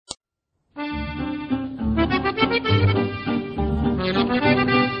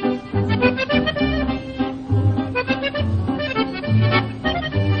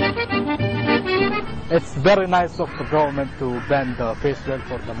It's very nice of the government to ban the face veil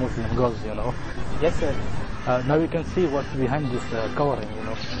for the Muslim girls, you know. Yes, sir. Now you can see what's behind this covering, you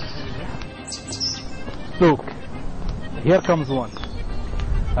know. Look, here comes one.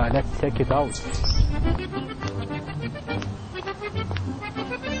 Let's check it out.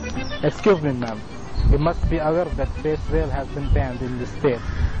 Excuse me, ma'am. You must be aware that face veil has been banned in this state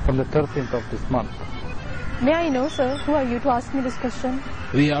from the 13th of this month. May I know, sir, who are you to ask me this question?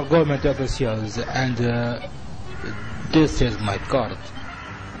 We are government officials, and this is my card.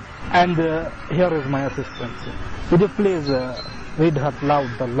 And here is my assistant. Would you please read her loud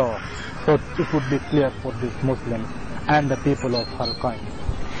the law, so it would be clear for these Muslims and the people of her kind.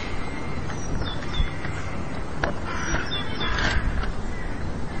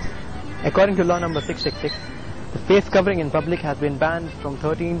 According to law number 666, the face covering in public has been banned from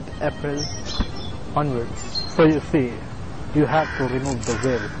 13th April onwards. So you see, you have to remove the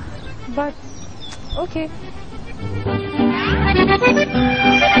veil. But, okay.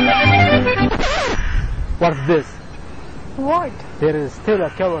 What's this? What? There is still a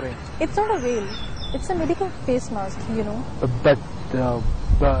covering. It's not a veil. It's a medical face mask, you know. But...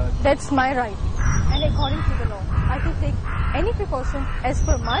 That's my right. And according to the law, I can take any precaution as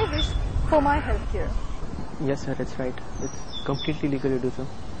per my wish for my health care. Yes, sir, that's right. It's completely legal to do so.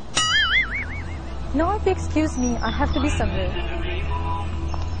 Now, if you excuse me, I have to be somewhere.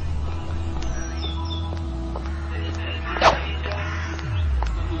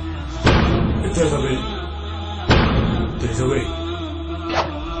 If there's a way, there's a way.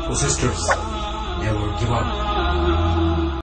 For sisters, never give up.